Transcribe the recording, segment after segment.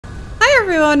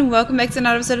everyone, welcome back to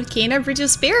another episode of Kena Bridge of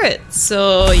Spirits.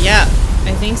 So yeah,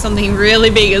 I think something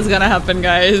really big is gonna happen,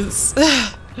 guys. Are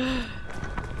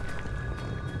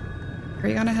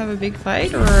you gonna have a big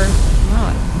fight or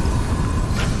not?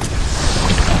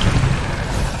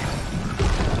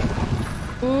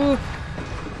 Ooh.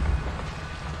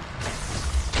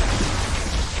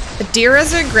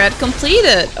 Adira's regret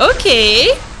completed.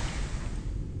 Okay.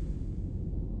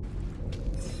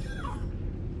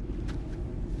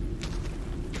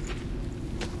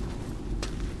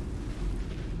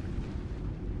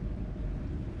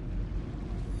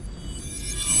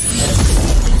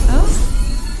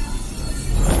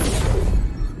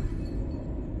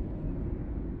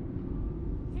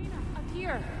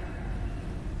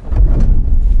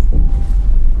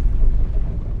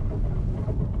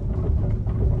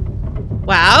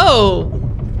 Wow!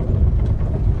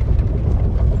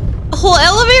 A whole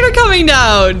elevator coming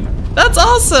down! That's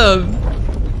awesome!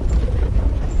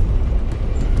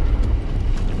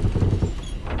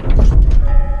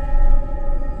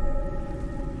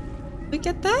 Look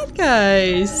at that,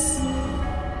 guys!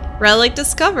 Relic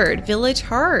discovered. Village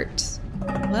heart.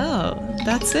 Wow,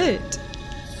 that's it.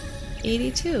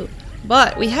 82.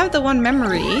 But we have the one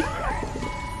memory.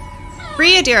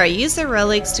 Free Adira. Use the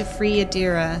relics to free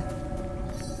Adira.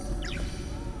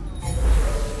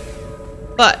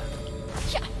 But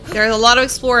there's a lot of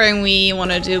exploring we want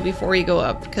to do before we go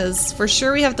up, because for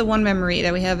sure we have the one memory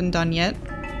that we haven't done yet.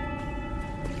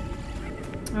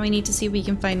 And we need to see if we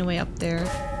can find a way up there.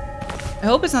 I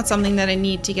hope it's not something that I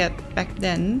need to get back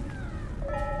then.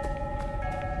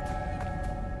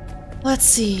 Let's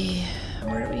see.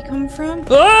 Where did we come from?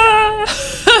 Ah!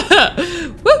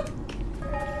 Woo!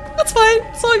 That's fine.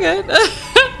 It's all good.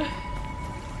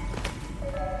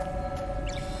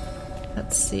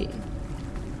 Let's see.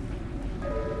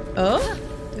 Oh,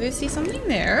 do I see something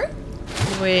there?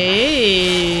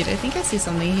 Wait, I think I see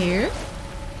something here.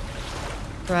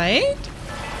 Right?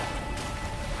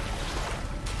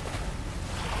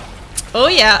 Oh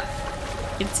yeah,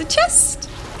 it's a chest.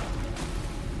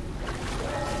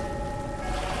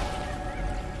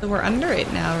 So we're under it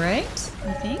now, right?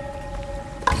 I think.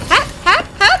 Hat, hat,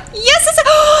 hat! Yes,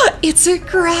 it's a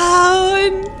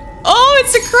crown! Oh,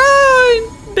 it's a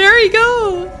crown! There you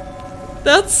go!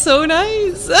 That's so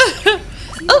nice!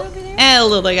 Oh, and a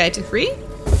little guy to free.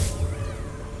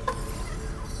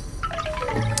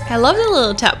 I love the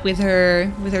little tap with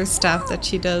her staff that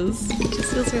she does. It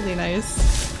just feels really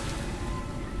nice.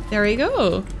 There we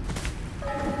go.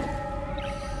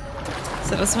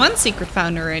 So that's one secret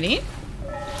found already.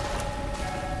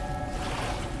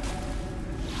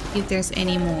 See if there's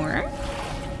any more.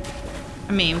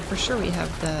 I mean, for sure we have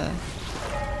the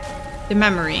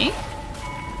memory.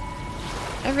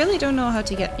 I really don't know how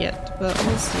to get yet, but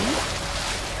we'll see.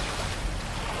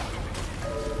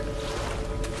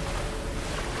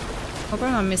 Hope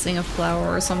I'm not missing a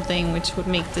flower or something which would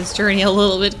make this journey a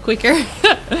little bit quicker.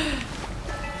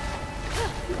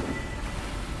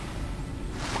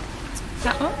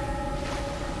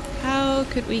 How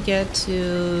could we get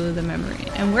to the memory?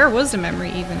 And where was the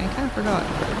memory even? I kind of forgot.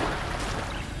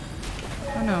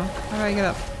 Oh no, how do I get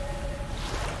up?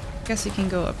 I guess you can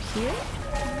go up here?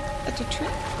 At the tree?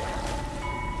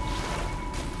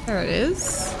 There it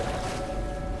is.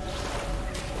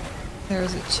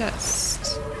 There's a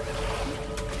chest.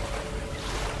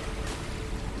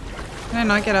 Can I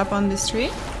not get up on this tree?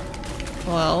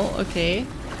 Well, okay.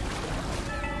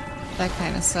 That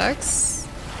kind of sucks.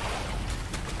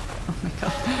 Oh my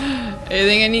god. I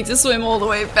think I need to swim all the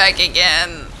way back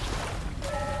again.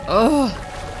 Oh.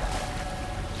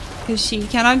 Because she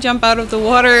cannot jump out of the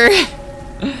water.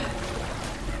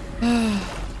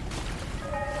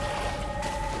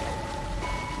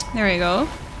 There we go.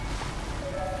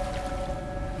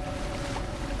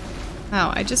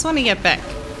 Now, I just want to get back.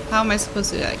 How am I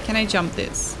supposed to do that? Can I jump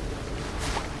this?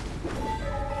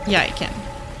 Yeah, I can.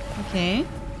 Okay.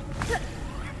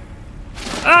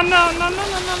 Oh, no, no, no,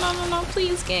 no, no, no, no, no.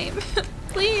 Please, game.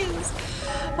 Please.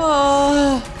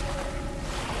 Oh.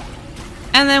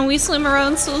 And then we swim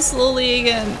around so slowly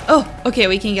again. Oh, okay,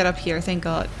 we can get up here. Thank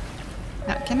God.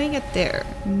 Now, can I get there?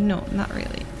 No, not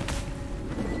really.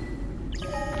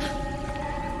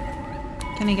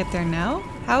 Can I get there now?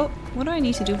 How? What do I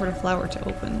need to do for the flower to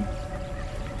open?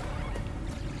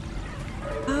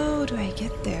 How do I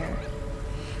get there?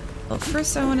 Well,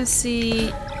 first I want to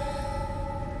see...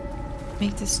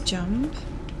 Make this jump.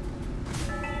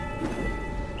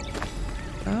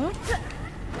 Oh.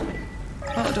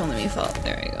 Oh, don't let me fall.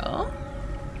 There we go.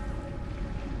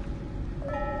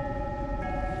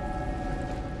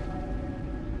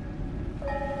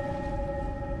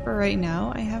 For right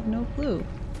now, I have no clue.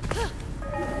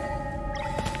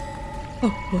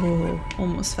 Oh,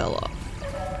 almost fell off.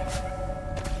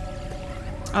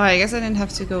 Oh, I guess I didn't have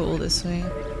to go all this way.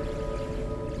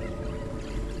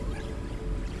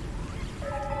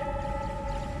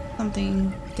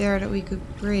 Something there that we could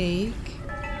break.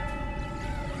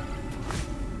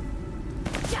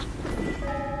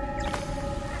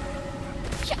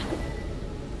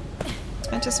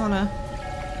 I just wanna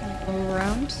go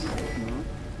around.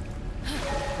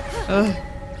 Ugh.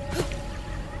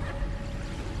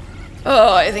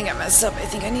 Oh, I think I messed up. I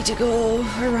think I need to go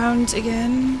around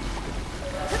again.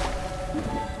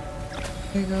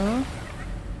 There you go.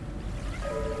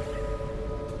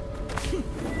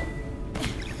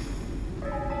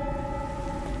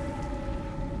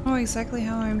 Oh, exactly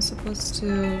how I'm supposed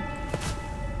to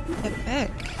get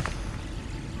back.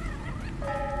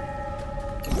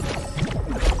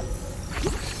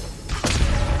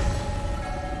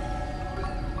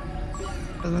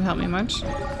 Doesn't help me much.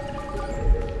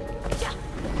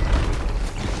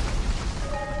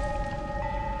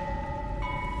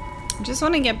 I just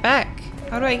want to get back.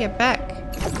 How do I get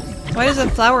back? Why does the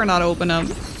flower not open up?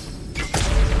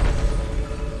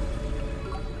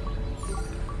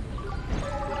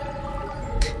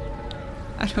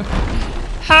 I don't know.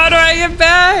 How do I get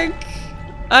back?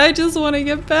 I just want to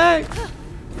get back.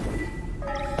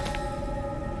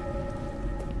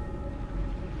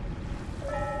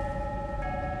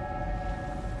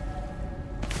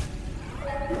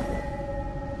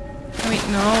 Wait,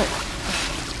 no.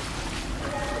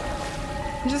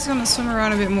 I'm just gonna swim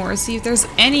around a bit more, see if there's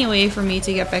any way for me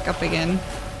to get back up again.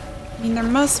 I mean, there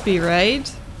must be,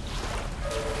 right?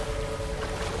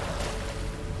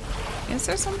 Is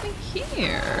there something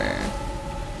here?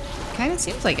 Kinda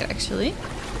seems like it, actually.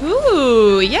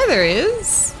 Ooh, yeah, there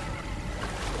is.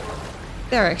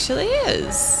 There actually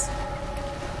is.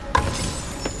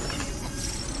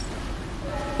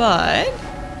 But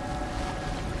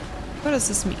what does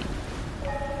this mean?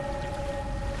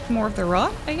 More of the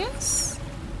rock, I guess?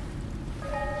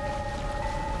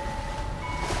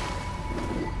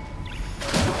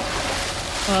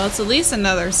 Well, it's at least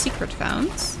another secret found.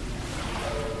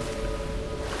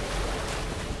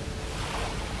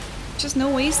 Just no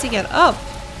ways to get up.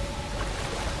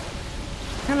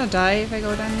 I'm gonna die if I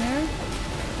go down there.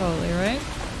 Probably, right?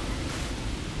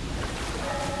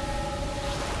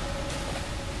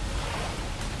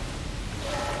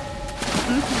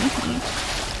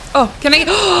 Oh, can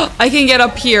I? I can get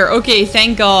up here. Okay,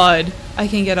 thank God. I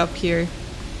can get up here.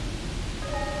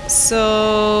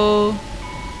 So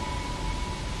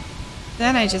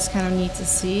then I just kind of need to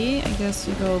see. I guess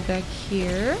we go back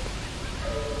here.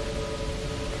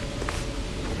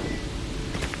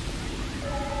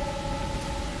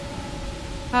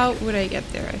 How would I get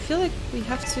there? I feel like we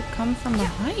have to come from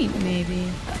behind, maybe.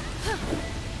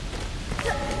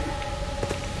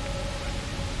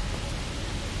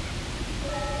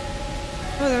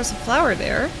 Oh, there's a flower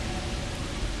there.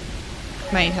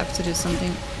 Might have to do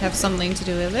something, have something to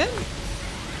do with it.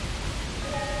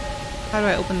 How do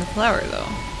I open the flower, though?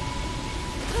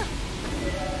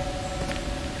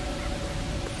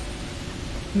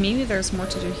 Maybe there's more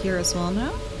to do here as well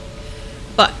now.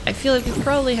 But I feel like we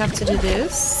probably have to do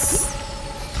this.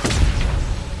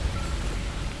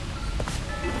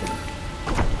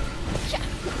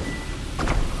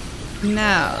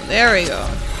 Now, there we go.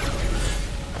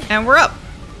 And we're up.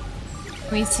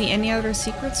 Can we see any other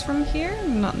secrets from here?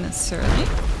 Not necessarily.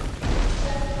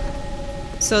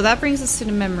 So that brings us to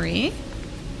the memory.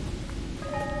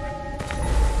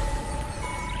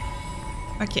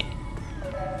 Okay.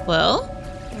 Well,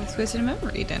 let's go to the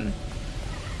memory then.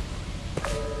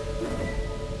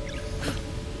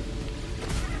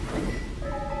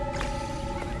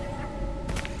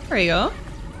 There we go.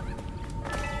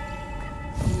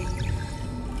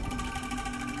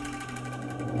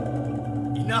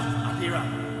 Enough, Adira.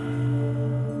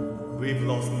 We've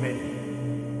lost many,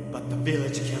 but the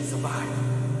village can survive.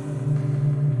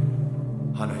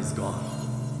 Hana is gone.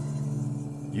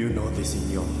 You know this in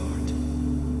your heart.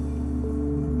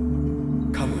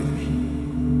 Come with me.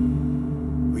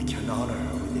 We can honor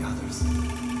her with the others.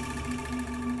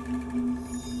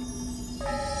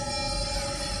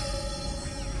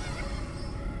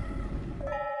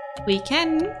 We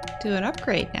can do an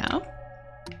upgrade now.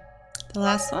 The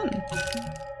last one.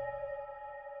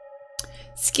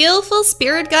 Skillful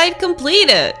spirit guide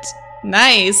completed!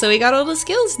 Nice, so we got all the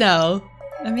skills now.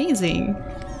 Amazing.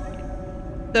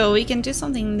 So we can do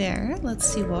something there. Let's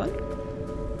see what.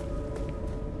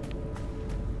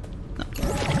 No.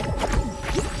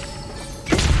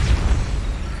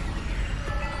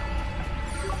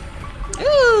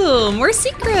 Ooh, more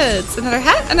secrets! Another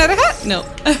hat? Another hat? No.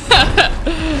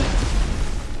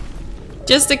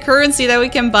 just the currency that we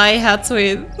can buy hats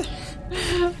with.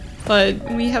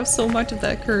 But we have so much of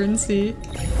that currency.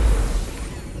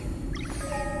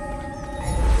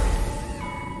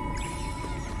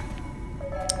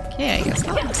 Okay, I guess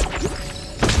not.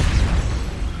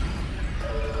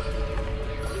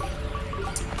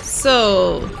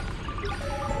 So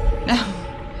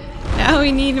now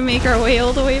we need to make our way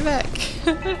all the way back.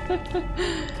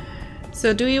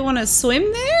 So do we want to swim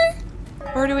there?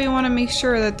 Or do we want to make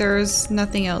sure that there's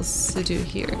nothing else to do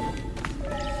here?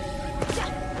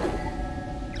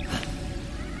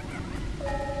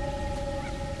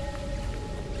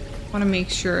 Want to make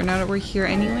sure now that we're here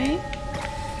anyway.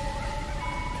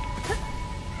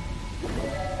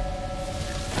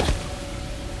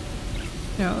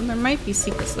 No, there might be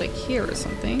secrets like here or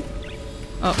something.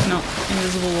 Oh, no.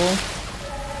 Invisible wall.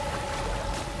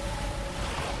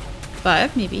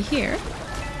 But maybe here.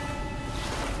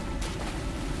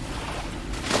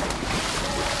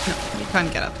 No, you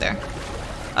can't get up there.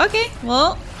 Okay,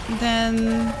 well,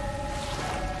 then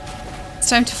it's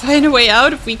time to find a way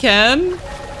out if we can.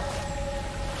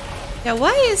 Yeah,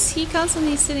 why is he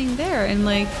constantly sitting there and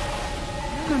like,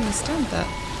 I don't understand that.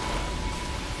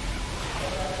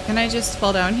 Can I just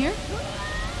fall down here?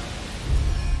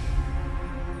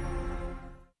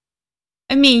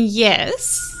 I mean,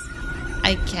 yes.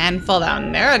 I can fall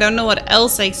down there. I don't know what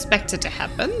else I expected to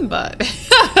happen, but...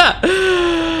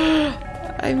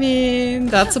 I mean,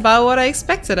 that's about what I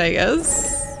expected, I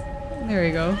guess. There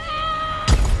we go.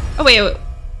 Oh, wait.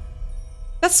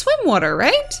 That's swim water,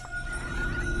 right?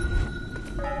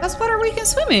 That's water we can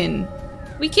swim in.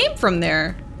 We came from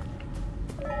there.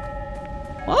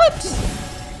 What?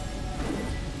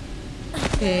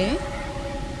 Okay.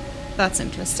 That's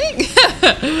interesting.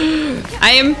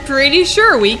 I am pretty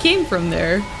sure we came from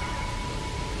there.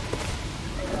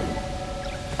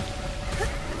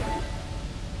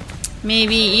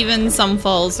 Maybe even some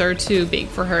falls are too big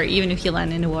for her, even if you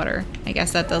land in the water. I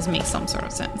guess that does make some sort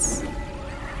of sense.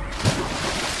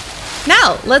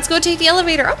 Now, let's go take the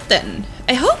elevator up then.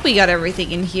 I hope we got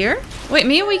everything in here. Wait,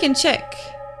 maybe we can check.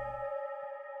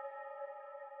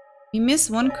 We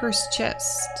missed one cursed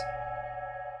chest.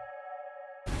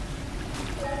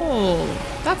 Oh,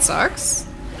 that sucks.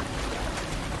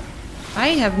 I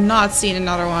have not seen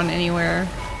another one anywhere.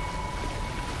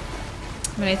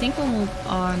 But I think we'll move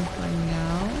on for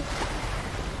now.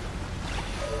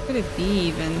 What could it be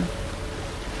even?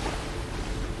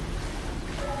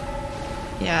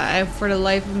 Yeah, for the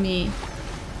life of me.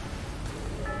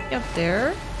 Up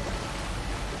there?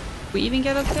 We even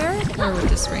get up there? Where would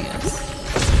this bring us?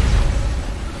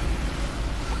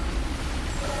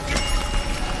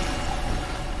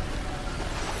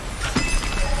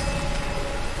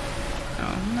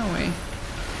 Oh, no way.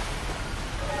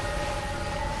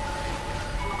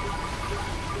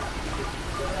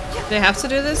 Do I have to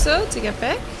do this though to get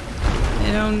back?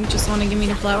 They don't just want to give me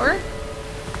the flower?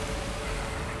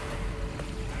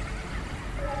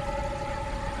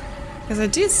 Because I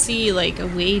did see like a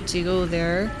way to go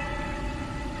there.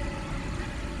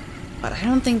 But I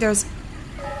don't think there's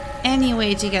any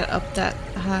way to get up that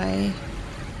high.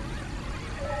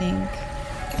 I think.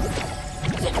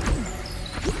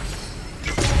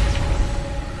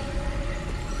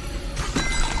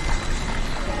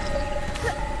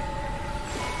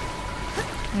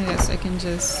 I guess I can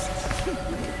just...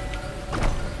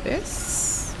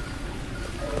 this.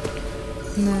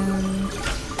 And then...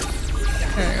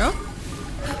 there we go.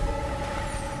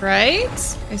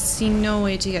 Right? I see no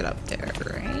way to get up there.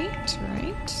 Right?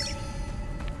 Right?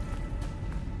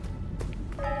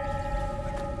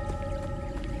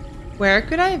 Where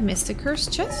could I have missed a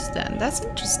cursed chest then? That's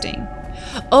interesting.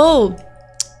 Oh!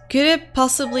 Could it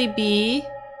possibly be...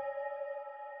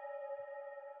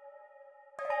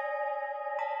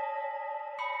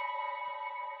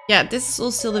 yeah, this is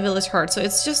also the village heart, so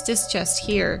it's just this chest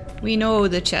here. We know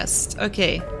the chest.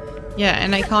 Okay. Yeah,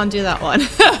 and I can't do that one.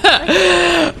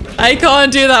 I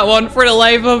can't do that one for the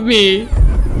life of me.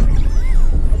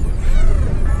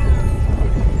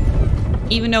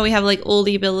 Even though we have like all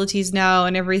the abilities now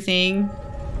and everything,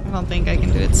 I don't think I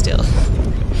can do it still.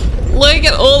 Look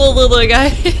at all the little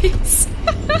guys.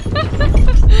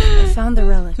 I found the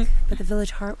relic, but the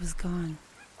village heart was gone.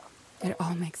 It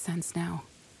all makes sense now.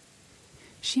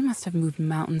 She must have moved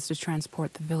mountains to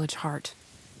transport the village heart.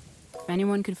 If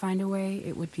anyone could find a way,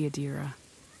 it would be Adira.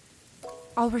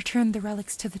 I'll return the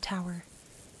relics to the tower.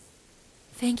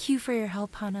 Thank you for your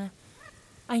help, Hannah.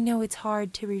 I know it's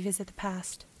hard to revisit the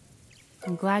past.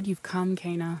 I'm glad you've come,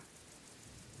 Kena.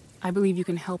 I believe you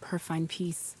can help her find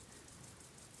peace.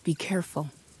 Be careful.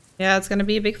 Yeah, it's gonna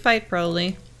be a big fight,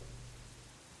 probably.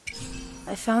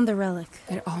 I found the relic.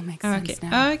 It all makes Okay. sense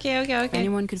now. Okay. If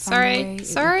anyone could find a way,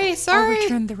 Sorry. I'll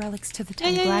return the relics to the tower.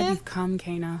 I'm glad you've come,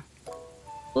 Kana.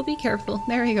 We'll be careful.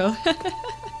 There we go.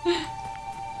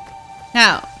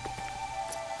 Now,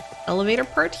 elevator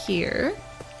part here.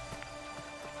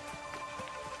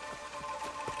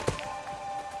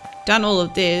 Done all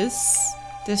of this.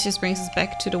 This just brings us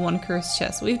back to the one cursed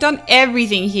chest. We've done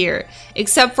everything here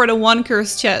except for the one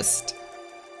cursed chest.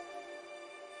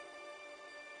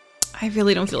 I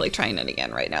really don't feel like trying that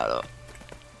again right now, though.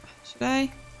 Should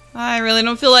I? I really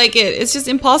don't feel like it. It's just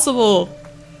impossible.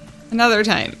 Another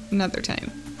time. Another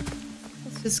time.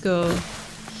 Let's just go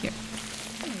here.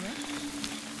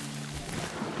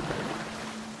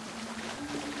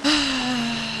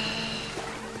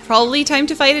 Probably time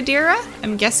to fight Adira,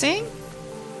 I'm guessing.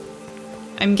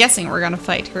 I'm guessing we're gonna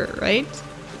fight her, right?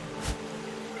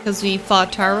 Because we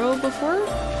fought Taro before?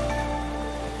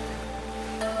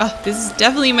 Oh, this is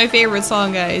definitely my favorite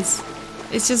song, guys.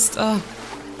 It's just, oh,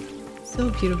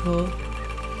 so beautiful.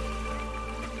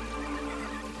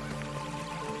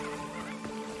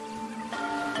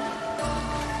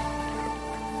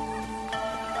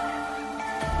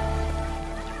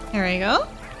 There we go.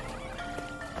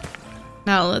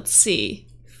 Now let's see.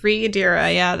 Free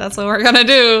Adira, yeah, that's what we're gonna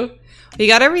do. We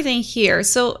got everything here.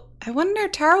 So I wonder,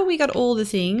 Taro, we got all the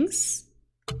things.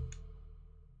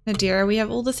 Adira, we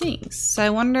have all the things. So I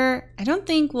wonder, I don't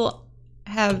think we'll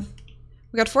have,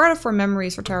 we got 4 out of 4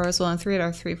 memories for Taro as well, and 3 out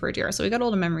of 3 for Adira. So we got all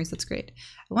the memories, that's great.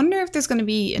 I wonder if there's gonna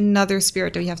be another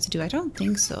spirit that we have to do. I don't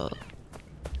think so.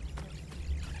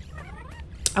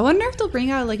 I wonder if they'll bring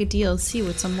out like a DLC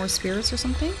with some more spirits or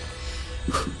something.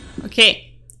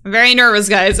 Okay, I'm very nervous,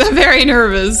 guys. I'm very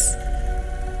nervous.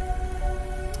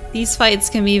 These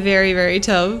fights can be very, very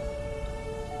tough.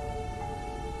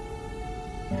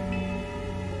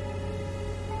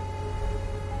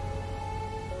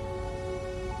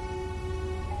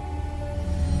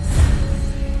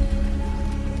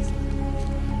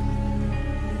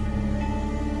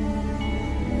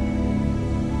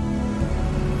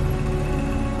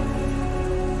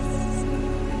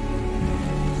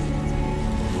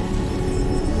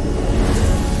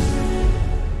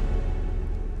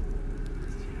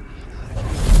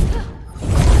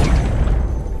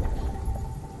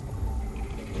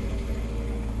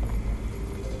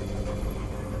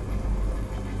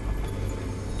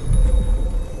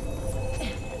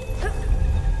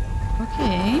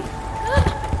 Okay.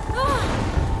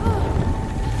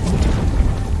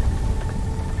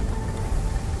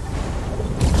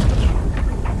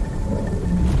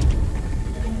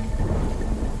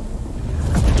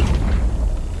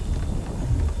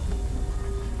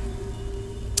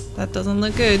 That doesn't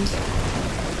look good.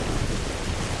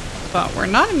 But we're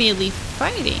not immediately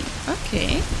fighting.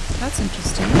 Okay, that's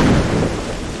interesting.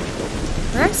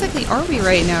 Where exactly are we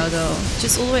right now, though?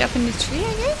 Just all the way up in the tree,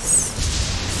 I guess?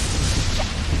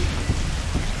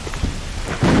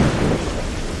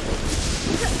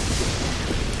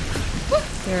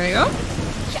 There we go.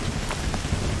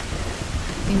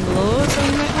 Anything below us that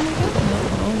we might want to get? No.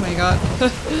 Oh my god.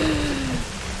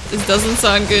 This doesn't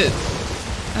sound good.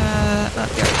 Oh, there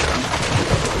we go.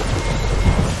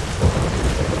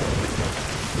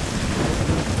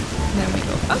 And then we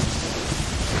go up.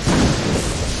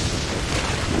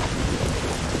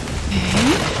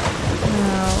 Okay.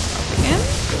 Now up again.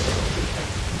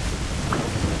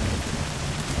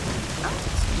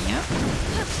 Yep.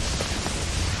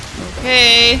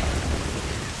 Okay.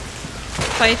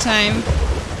 Fight time.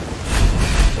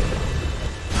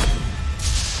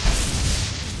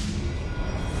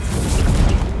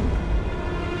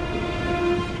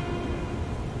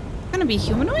 Gonna be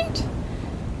humanoid?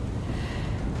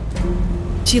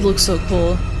 She looks so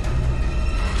cool.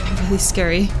 And really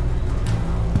scary.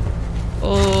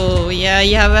 Oh, yeah,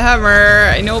 you have a hammer.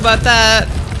 I know about that.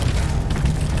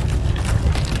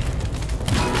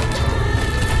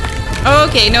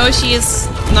 Okay, no, she is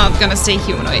not gonna stay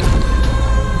humanoid.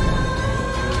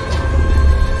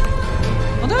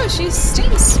 Although she's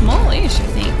staying smallish, I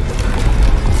think.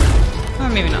 Or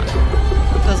maybe not.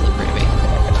 It does look pretty big.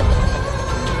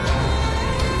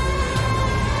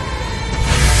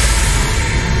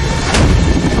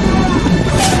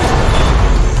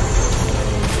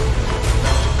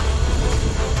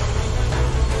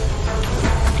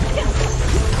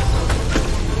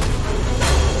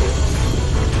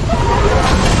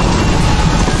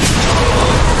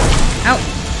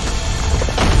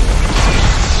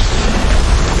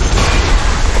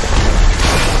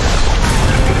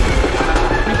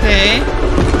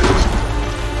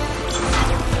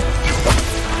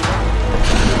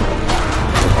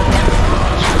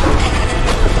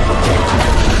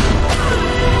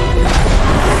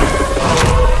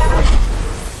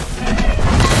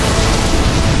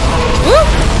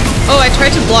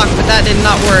 tried to block, but that did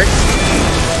not work.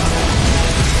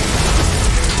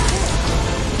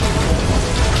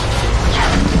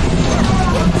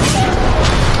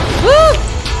 Woo!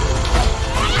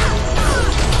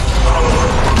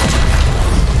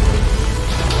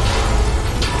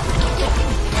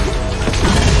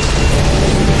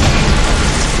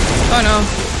 Oh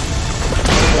no.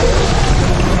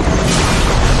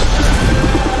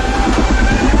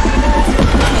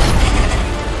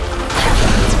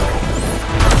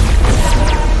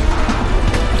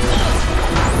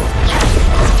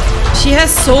 She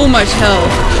has so much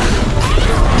health.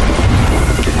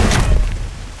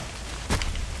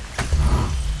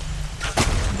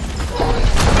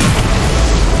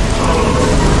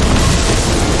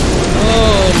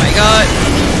 Oh my god.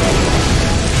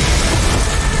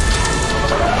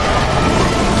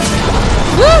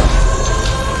 Woo!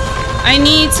 I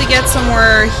need to get some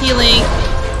more healing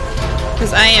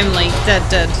because I am like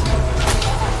dead.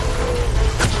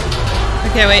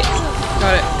 Okay, wait.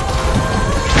 Got it.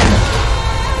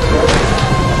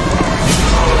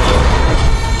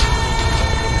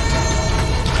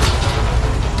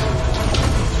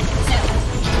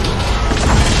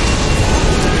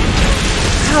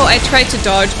 Oh, I tried to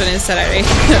dodge, but instead I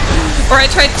or I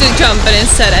tried to jump, but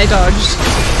instead I dodged.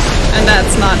 And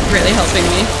that's not really helping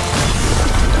me.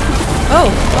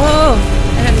 Oh,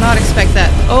 I did not expect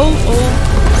that. Oh,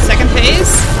 second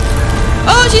phase.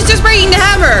 Oh, she's just breaking the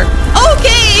hammer.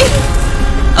 Okay.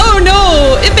 Oh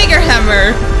no, a bigger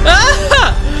hammer.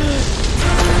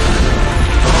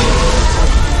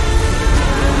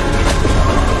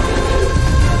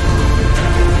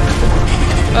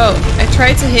 Oh, I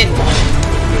tried to hit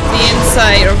the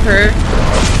inside of her.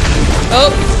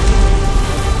 Oh.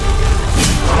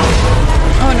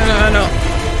 Oh no.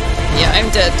 Yeah, I'm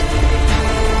dead.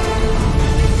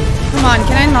 Come on,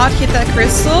 can I not hit that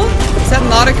crystal? Is that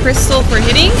not a crystal for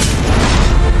hitting?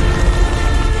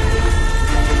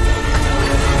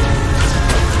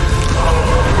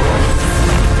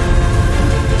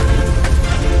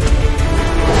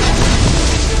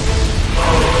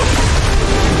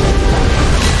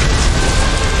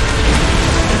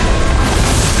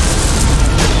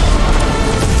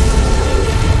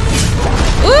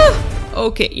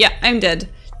 Okay, yeah, I'm dead.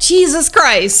 Jesus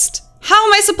Christ! How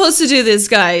am I supposed to do this,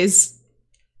 guys?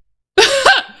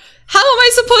 How am I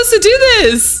supposed to do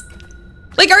this?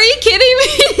 Like, are you kidding me?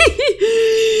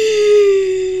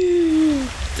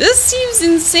 This seems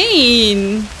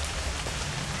insane.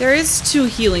 There is 2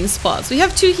 healing spots. We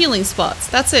have 2 healing spots.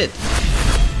 That's it.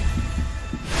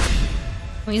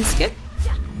 Can we skip?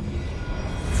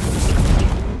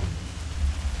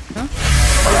 No?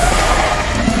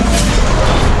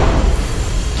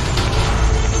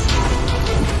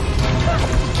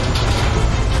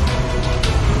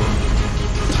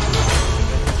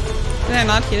 Did I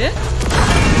not hit it? Oh,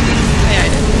 yeah, I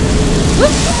did.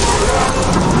 Whoop.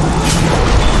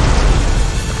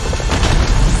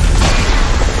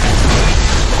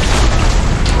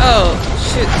 Oh,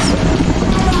 shoot.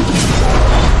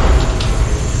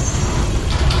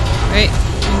 Wait,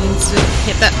 I need to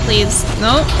hit that, please.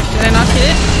 No? Did I not hit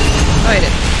it? Oh, I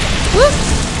did. Whoop.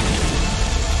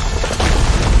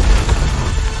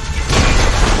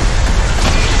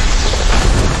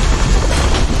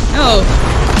 No.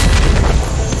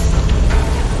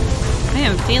 I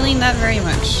am feeling that very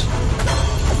much.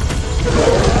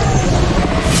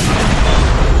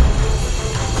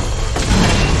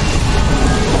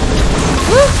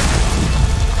 Woo!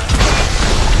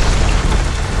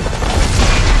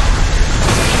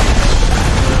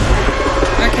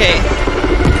 Okay.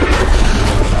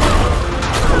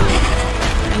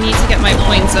 I need to get my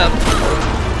points up.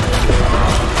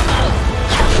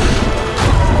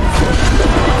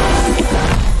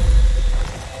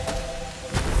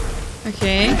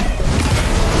 Okay.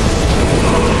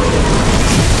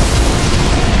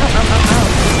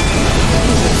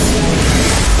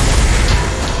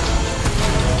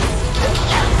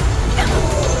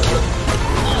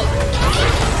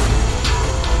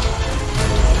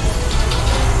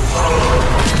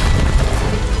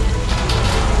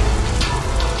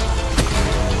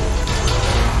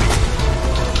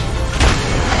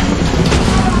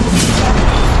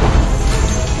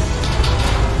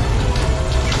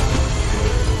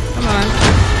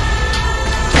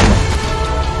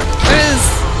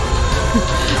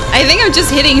 I think I'm just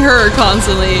hitting her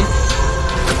constantly.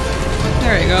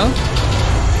 There we go.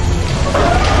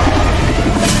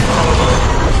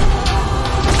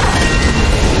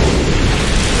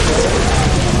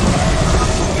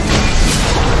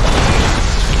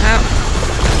 Ow.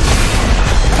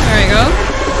 There we go.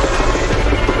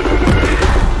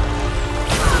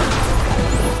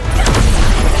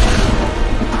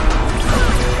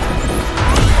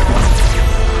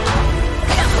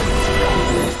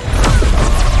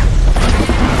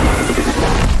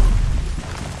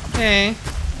 Okay,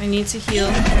 I need to heal.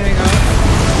 There we go.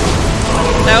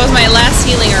 That was my last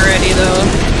healing already, though.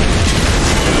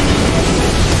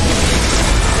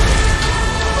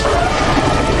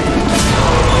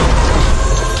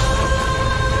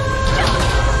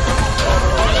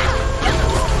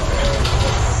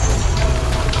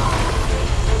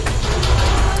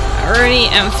 I already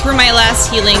am through my last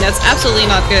healing. That's absolutely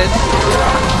not good.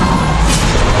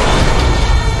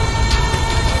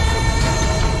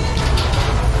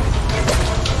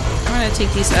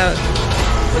 Take these out.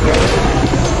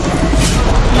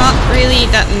 Not really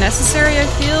that necessary, I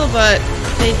feel, but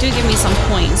they do give me some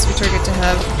points, which are good to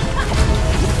have.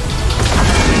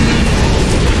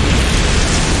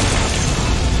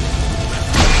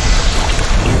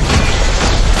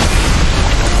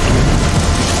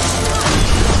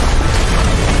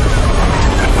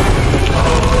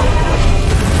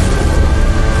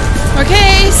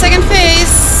 Okay, second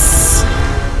phase.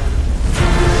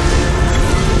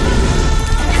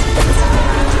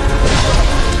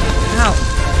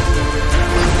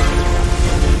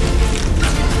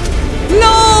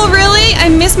 No, really? I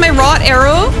missed my wrought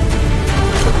arrow?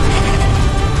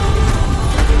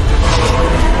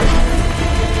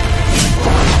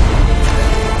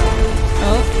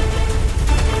 Oh.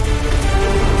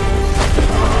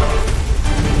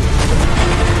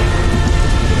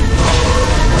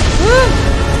 Woo.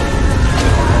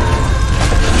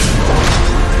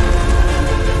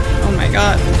 Oh my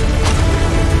god.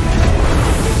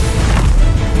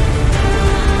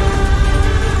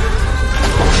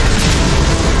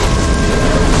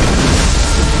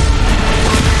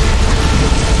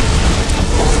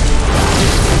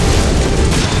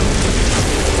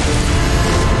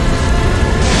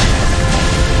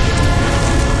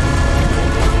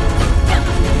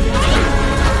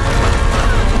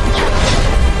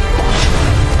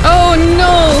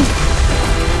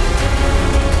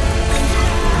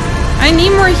 I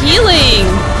need more healing!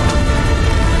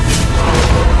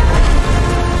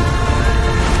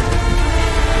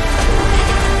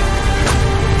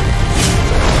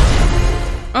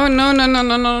 Oh no, no, no,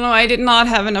 no, no, no, I did not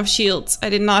have enough shields. I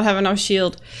did not have enough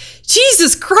shield.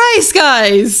 Jesus Christ,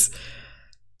 guys!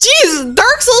 Jesus,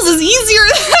 Dark Souls is easier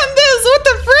than this! What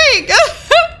the freak?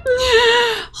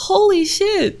 Holy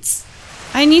shit.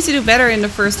 I need to do better in the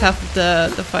first half of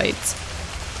the fight.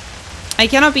 I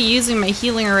cannot be using my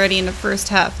healing already in the first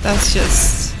half. That's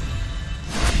just...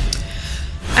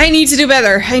 I need to do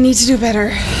better. I need to do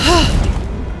better.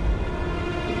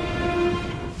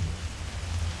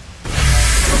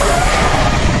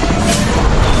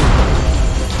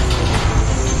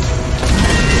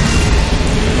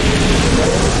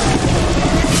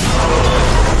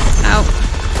 Ow.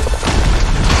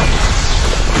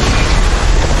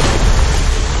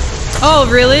 Oh,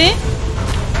 really?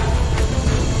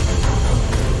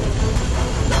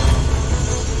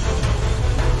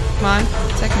 Come on,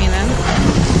 attack me then.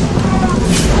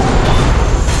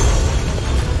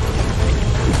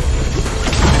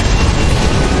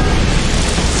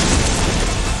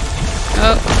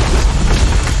 Oh.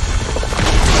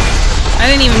 I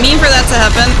didn't even mean for that to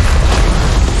happen.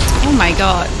 Oh my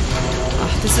god.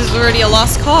 Oh, this is already a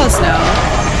lost cause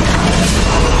now.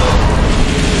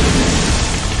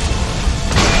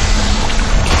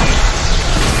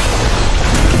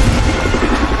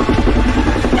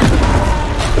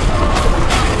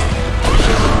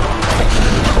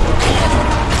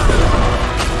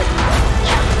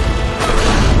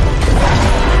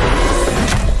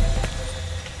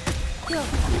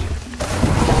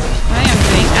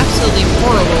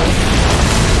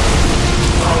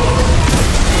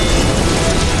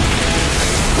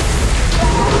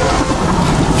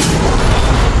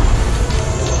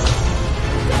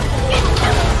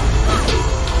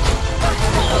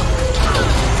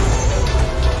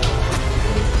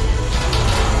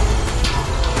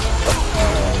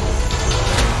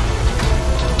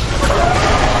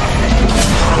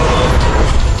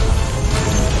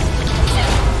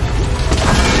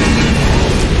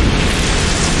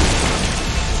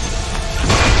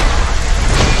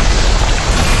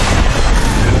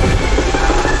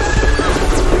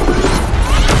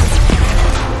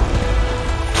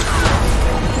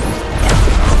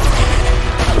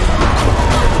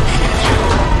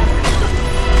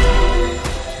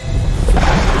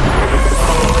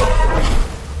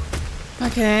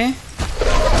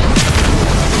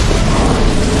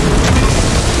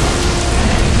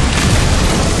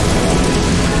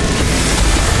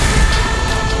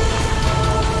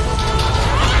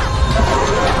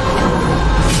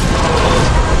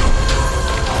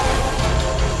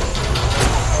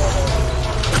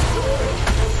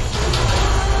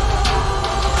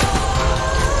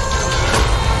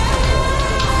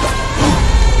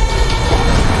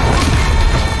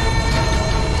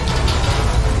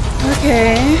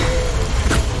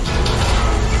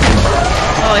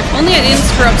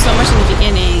 screw up so much in the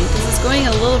beginning, because it's going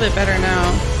a little bit better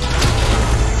now.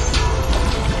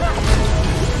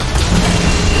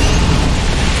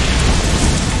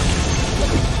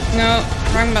 No,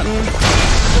 wrong button.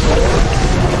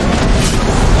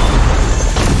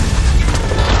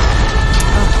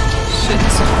 Oh, shit.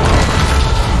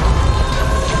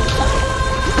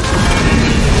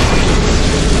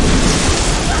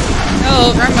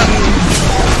 Oh, wrong button.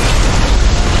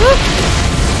 Woo.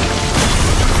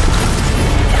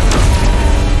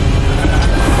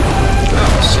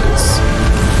 Oh, shit.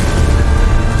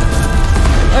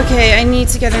 Okay, I need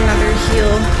to get another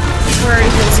heal. Where are the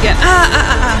heals again?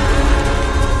 Ah.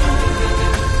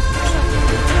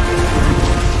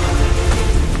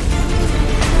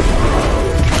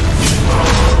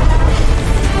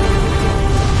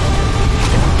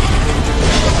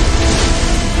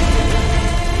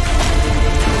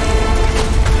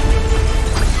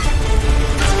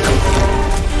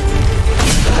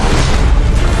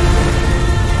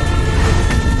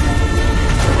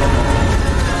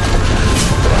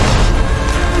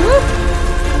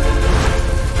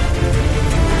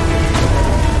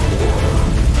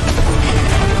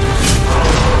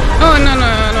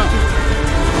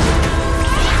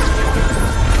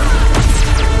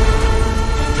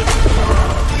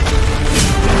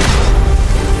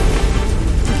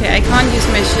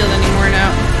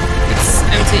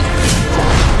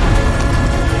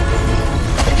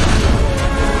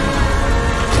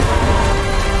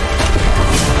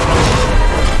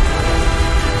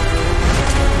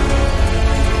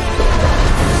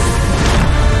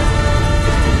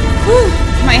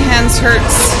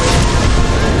 Hurts.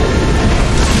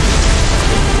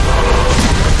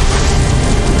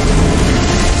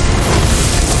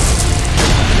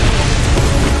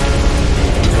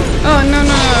 Oh, no.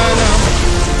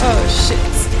 Oh, shit.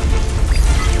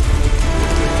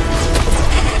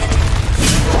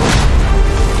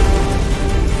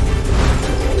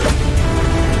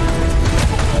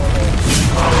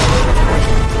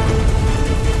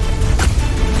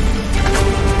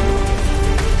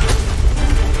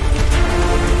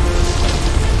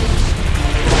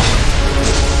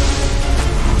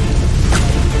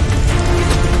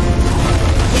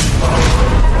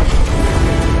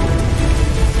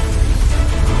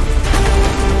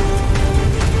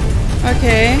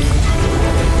 Okay.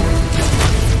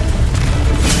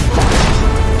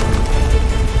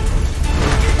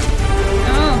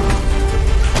 Oh.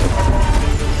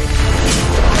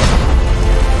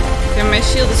 Okay, my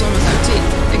shield is almost empty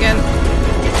again.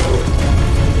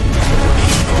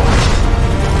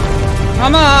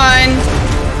 Come on!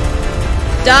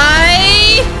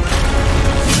 Die!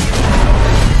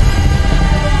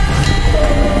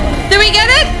 Did we get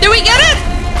it? Did we get it?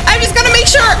 I'm just gonna make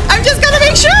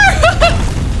sure!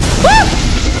 Woo!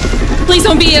 Please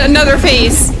don't be another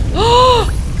phase. Oh!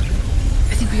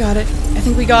 I think we got it. I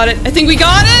think we got it.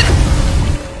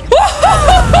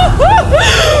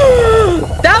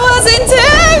 That was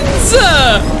intense!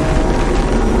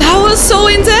 That was so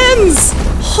intense!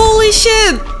 Holy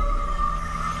shit!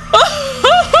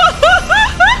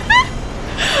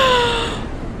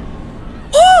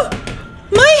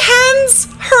 My hands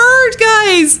hurt,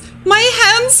 guys! My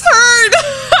hands hurt!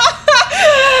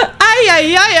 Ay.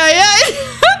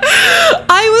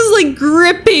 I was like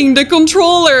gripping the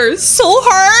controller so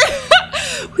hard.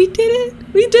 We did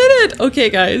it. Okay,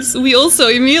 guys, we also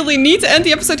immediately need to end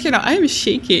the episode here now. I am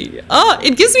shaking.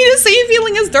 It gives me the same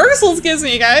feeling as Dark Souls gives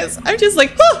me, guys. I'm just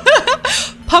like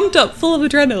pumped up, full of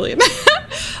adrenaline.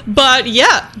 But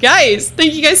yeah, guys,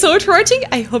 thank you guys so much for watching.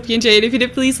 I hope you enjoyed. If you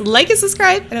did, please like and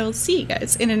subscribe, and I will see you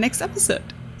guys in the next episode.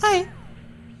 Bye.